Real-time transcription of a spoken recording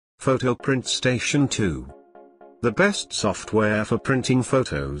Photo Print Station 2. The best software for printing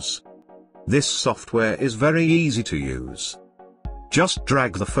photos. This software is very easy to use. Just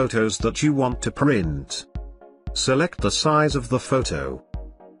drag the photos that you want to print. Select the size of the photo.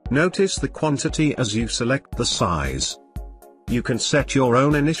 Notice the quantity as you select the size. You can set your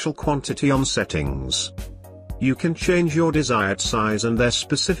own initial quantity on settings. You can change your desired size and their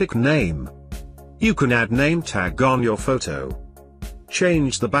specific name. You can add name tag on your photo.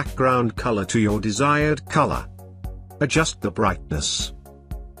 Change the background color to your desired color. Adjust the brightness.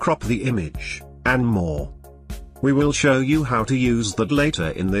 Crop the image, and more. We will show you how to use that later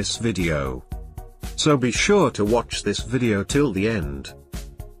in this video. So be sure to watch this video till the end.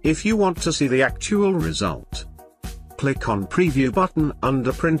 If you want to see the actual result, click on Preview button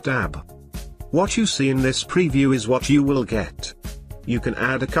under Print tab. What you see in this preview is what you will get. You can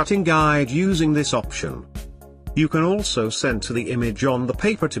add a cutting guide using this option. You can also center the image on the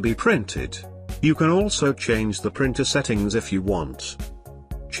paper to be printed. You can also change the printer settings if you want.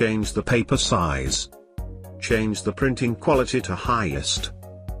 Change the paper size. Change the printing quality to highest.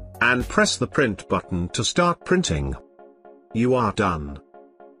 And press the print button to start printing. You are done.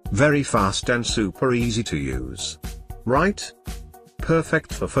 Very fast and super easy to use. Right?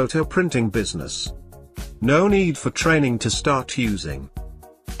 Perfect for photo printing business. No need for training to start using.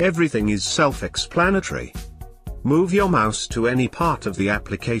 Everything is self-explanatory. Move your mouse to any part of the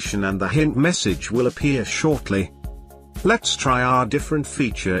application and the hint message will appear shortly. Let's try our different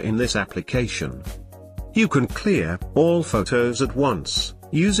feature in this application. You can clear all photos at once,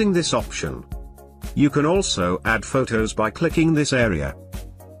 using this option. You can also add photos by clicking this area.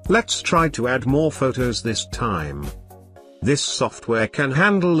 Let's try to add more photos this time. This software can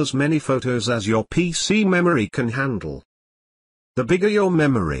handle as many photos as your PC memory can handle. The bigger your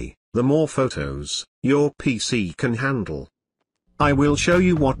memory, the more photos your PC can handle. I will show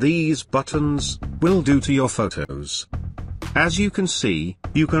you what these buttons will do to your photos. As you can see,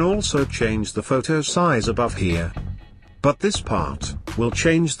 you can also change the photo size above here. But this part will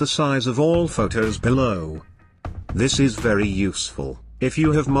change the size of all photos below. This is very useful if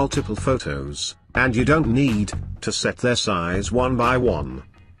you have multiple photos, and you don't need to set their size one by one.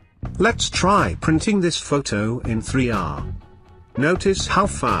 Let's try printing this photo in 3R. Notice how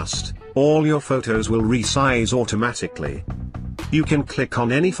fast all your photos will resize automatically. You can click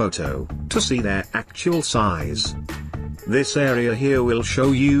on any photo to see their actual size. This area here will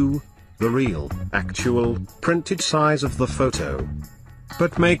show you the real, actual, printed size of the photo.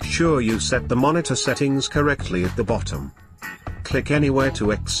 But make sure you set the monitor settings correctly at the bottom. Click anywhere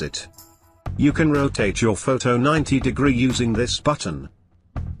to exit. You can rotate your photo 90 degrees using this button.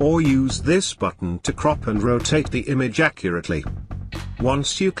 Or use this button to crop and rotate the image accurately.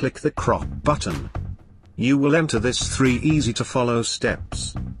 Once you click the crop button, you will enter this 3 easy to follow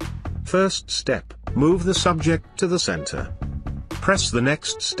steps. First step, move the subject to the center. Press the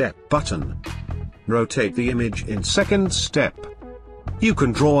next step button. Rotate the image in second step. You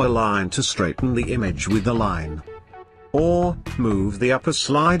can draw a line to straighten the image with the line. Or, move the upper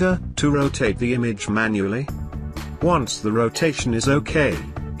slider to rotate the image manually. Once the rotation is okay,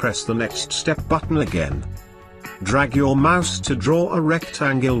 press the next step button again. Drag your mouse to draw a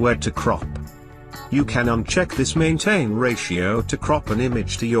rectangle where to crop. You can uncheck this maintain ratio to crop an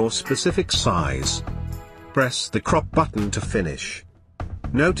image to your specific size. Press the crop button to finish.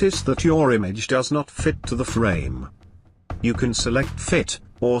 Notice that your image does not fit to the frame. You can select fit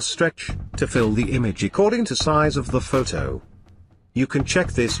or stretch to fill the image according to size of the photo. You can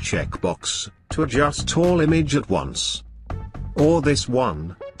check this checkbox to adjust all image at once. Or this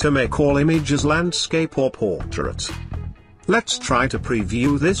one to make all images landscape or portrait. Let's try to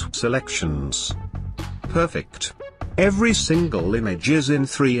preview this selections. Perfect. Every single image is in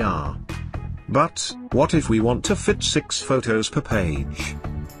 3R. But what if we want to fit 6 photos per page?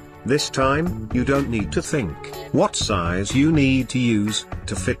 This time, you don't need to think what size you need to use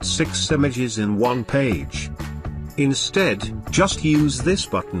to fit 6 images in one page. Instead, just use this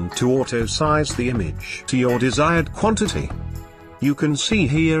button to auto-size the image to your desired quantity. You can see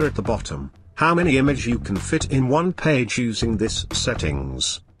here at the bottom how many images you can fit in one page using this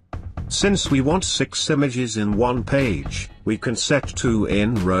settings. Since we want 6 images in one page, we can set 2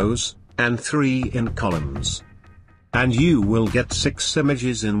 in rows and 3 in columns. And you will get 6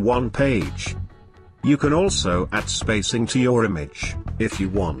 images in one page. You can also add spacing to your image, if you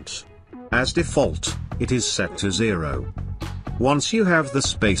want. As default, it is set to 0. Once you have the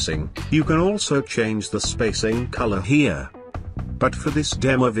spacing, you can also change the spacing color here. But for this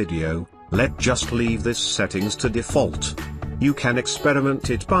demo video, let's just leave this settings to default. You can experiment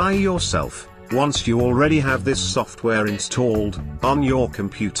it by yourself. Once you already have this software installed on your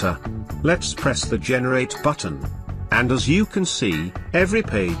computer, let's press the Generate button. And as you can see, every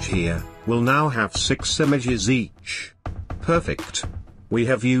page here will now have 6 images each. Perfect. We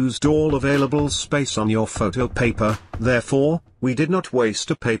have used all available space on your photo paper, therefore, we did not waste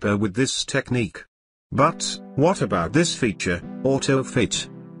a paper with this technique. But, what about this feature, Autofit?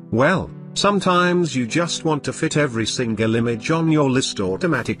 Well, sometimes you just want to fit every single image on your list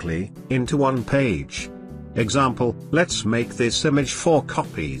automatically into one page. Example, let's make this image 4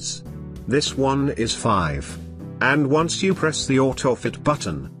 copies. This one is 5. And once you press the Autofit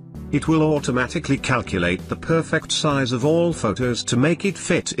button, it will automatically calculate the perfect size of all photos to make it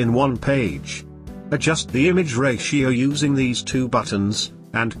fit in one page. Adjust the image ratio using these 2 buttons,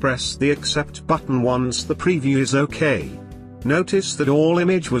 and press the Accept button once the preview is OK. Notice that all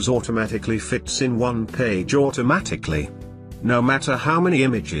image was automatically fits in one page automatically. No matter how many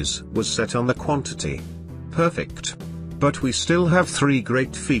images was set on the quantity. Perfect. But we still have 3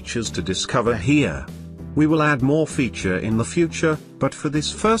 great features to discover here. We will add more feature in the future, but for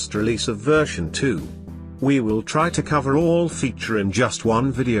this first release of version 2, we will try to cover all feature in just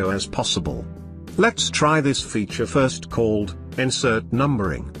one video as possible. Let's try this feature first called Insert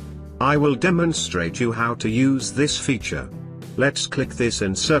Numbering. I will demonstrate you how to use this feature. Let's click this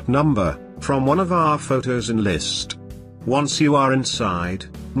insert number from one of our photos in list. Once you are inside,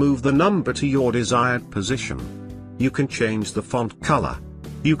 move the number to your desired position. You can change the font color.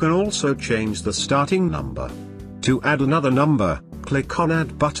 You can also change the starting number. To add another number, click on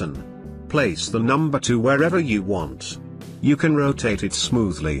Add button. Place the number to wherever you want. You can rotate it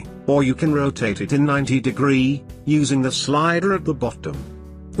smoothly, or you can rotate it in 90 degree, using the slider at the bottom.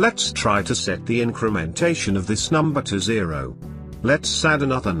 Let's try to set the incrementation of this number to 0. Let's add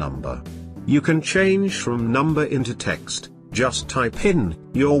another number. You can change from number into text, just type in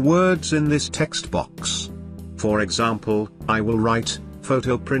your words in this text box. For example, I will write,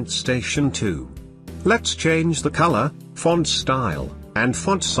 Photo Print Station 2. Let's change the color, font style, and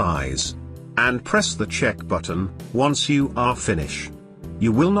font size. And press the check button, once you are finished.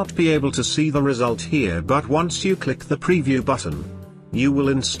 You will not be able to see the result here, but once you click the preview button, you will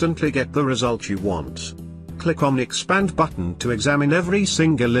instantly get the result you want. Click on the Expand button to examine every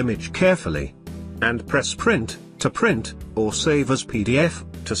single image carefully. And press Print, to print, or Save as PDF,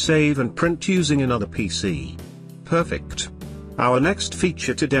 to save and print using another PC. Perfect. Our next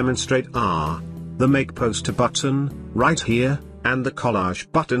feature to demonstrate are the Make Poster button, right here, and the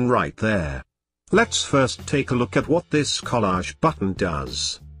Collage button right there. Let's first take a look at what this Collage button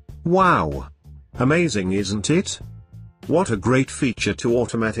does. Wow! Amazing, isn't it? What a great feature to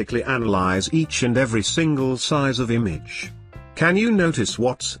automatically analyze each and every single size of image. Can you notice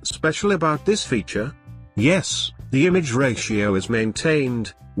what's special about this feature? Yes, the image ratio is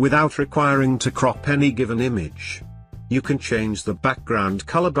maintained, without requiring to crop any given image. You can change the background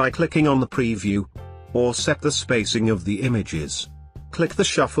color by clicking on the preview, or set the spacing of the images. Click the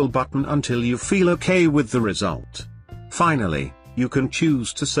Shuffle button until you feel okay with the result. Finally, you can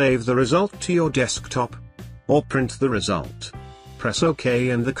choose to save the result to your desktop, or print the result. Press OK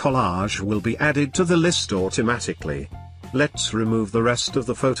and the collage will be added to the list automatically. Let's remove the rest of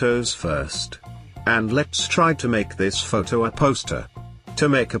the photos first. And let's try to make this photo a poster. To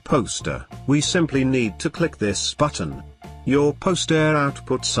make a poster, we simply need to click this button. Your poster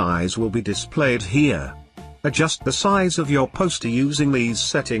output size will be displayed here. Adjust the size of your poster using these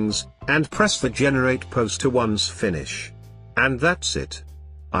settings, and press the Generate Poster once finish. And that's it.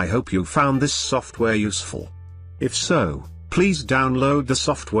 I hope you found this software useful. If so, please download the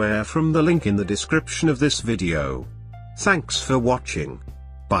software from the link in the description of this video. Thanks for watching.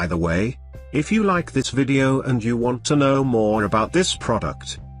 By the way, if you like this video and you want to know more about this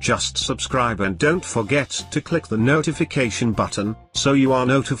product, just subscribe and don't forget to click the notification button, so you are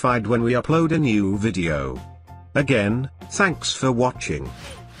notified when we upload a new video. Again, thanks for watching.